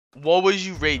What would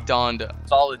you rate Donda?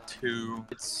 Solid 2.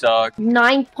 It sucked.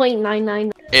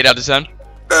 9.999. 8 out of 10?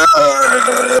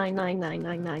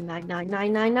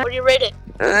 999999999. What do you rate it?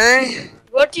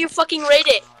 What do you fucking rate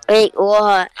it? Wait,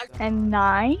 what? A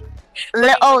 9?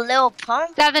 Lil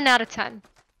Pump? 7 out of 10.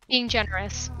 Being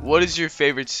generous. What is your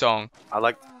favorite song? I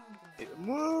like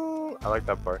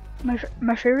that part.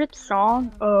 My favorite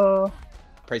song?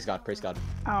 Praise God, praise God.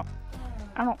 I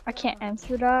can't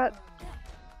answer that.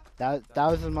 That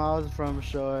was Miles from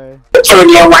Shore.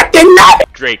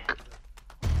 Drake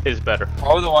is better.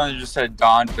 I was the one that just said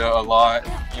Donda a lot,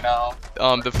 you know?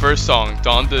 The first song,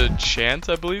 Donda Chant,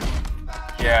 I believe?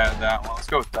 Yeah, that one. Let's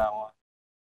go with that one.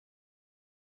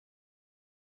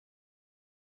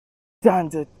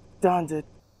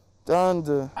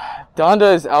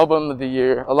 Donda is album of the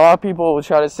year. A lot of people will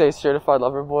try to say Certified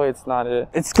Lover Boy. It's not it.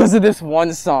 It's because of this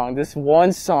one song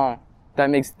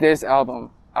that makes this album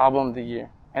of the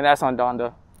year. And that's on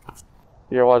Donda.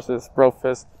 Here, watch this. Bro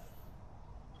fist.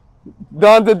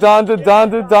 Donda.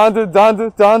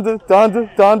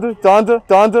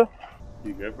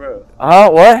 You good, bro?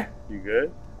 What? You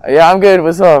good? Yeah, I'm good.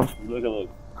 What's up? You look a little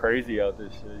crazy out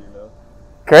this shit, you know?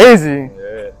 Crazy?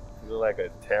 Yeah. You look like a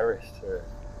terrorist or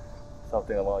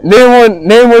something along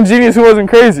Name one genius who wasn't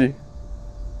crazy.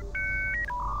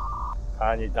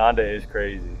 Kanye. Donda is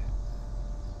crazy.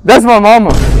 That's my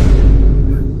mama.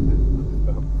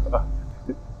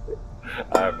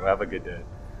 Alright, bro, have a good day.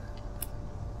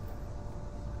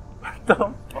 What the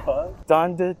fuck?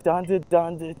 Donda.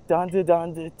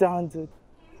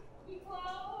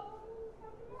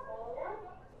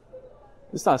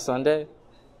 It's not Sunday.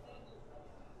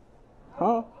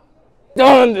 Huh?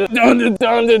 Donda.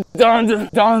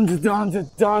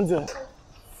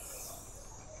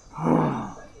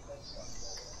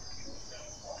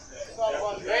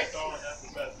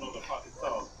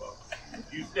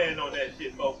 You stand on that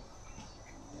shit, folks.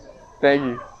 Thank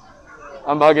you.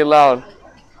 I'm about to get loud.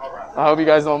 I hope you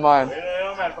guys don't mind.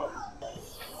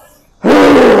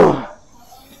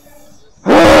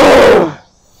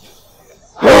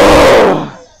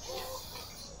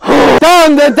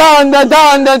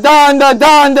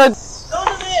 Donda.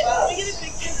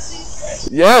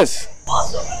 Yes.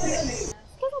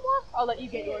 I'll let you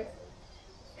get yours.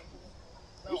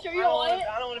 You sure you don't want it?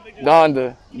 I don't want a picture.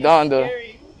 Donda.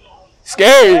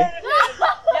 Scary. Yeah,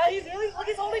 he's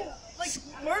holding like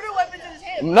murder weapons in his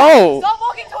hand. No. Stop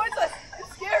walking towards us. It's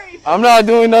scary. I'm not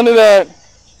doing none of that.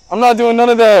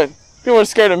 People are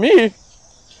scared of me.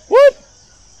 What?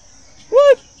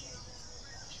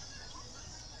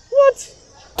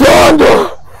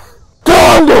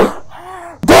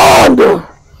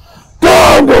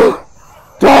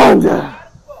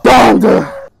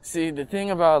 Donda. See, the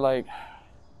thing about like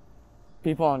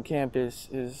people on campus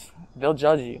is they'll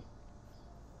judge you.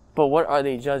 But what are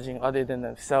they judging other than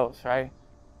themselves, right?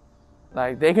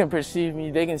 Like they can perceive me,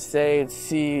 they can say and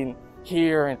see and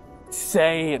hear and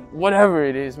say and whatever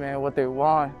it is, man, what they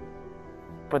want.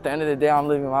 But at the end of the day, I'm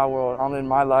living my world, I'm living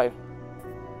my life.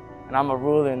 And I'm a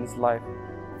ruler in this life.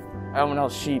 Everyone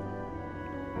else sheep.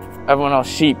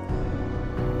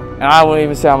 And I wouldn't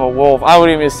even say I'm a wolf. I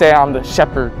wouldn't even say I'm the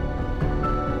shepherd.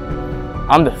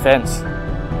 I'm the fence.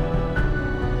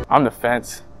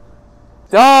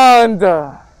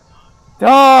 Donda.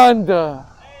 Oh,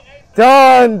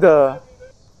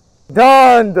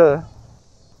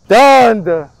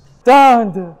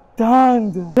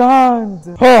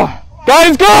 God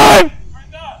is good!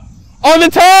 On the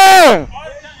time!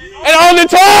 And on the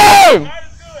time!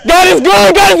 God is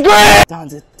good! God is great!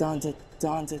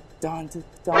 Donda.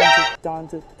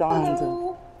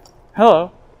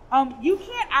 Hello. You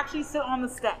can't actually sit on the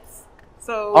steps.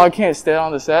 So. Oh, I can't stay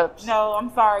on the steps? No,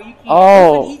 I'm sorry. You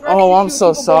can't. I'm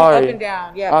so sorry. Up and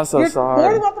down. Yeah. I'm so sorry.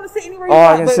 You're welcome to sit anywhere you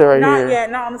want. I can sit right here. Yeah,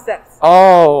 not on the steps.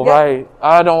 Oh, yep. Right.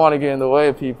 I don't want to get in the way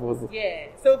of people. Yeah.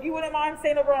 So if you wouldn't mind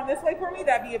staying over on this way for me,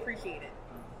 that'd be appreciated.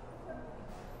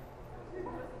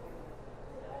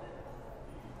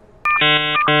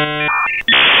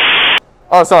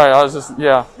 Oh, sorry. I was just,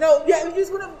 yeah. No, yeah, if you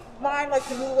just wouldn't mind, like,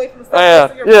 to move away from the steps. Yeah.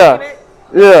 So you're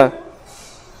Yeah.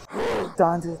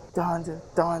 Donda.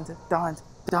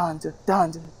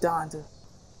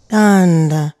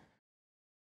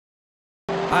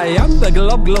 I am the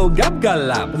glob gab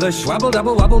galab, the schwabble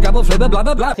double wabble gabble flibber blah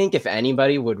blah blah. I think if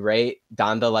anybody would rate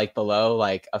Donda like below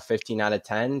like a 15 out of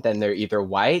 10, then they're either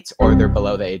white or they're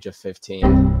below the age of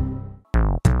 15.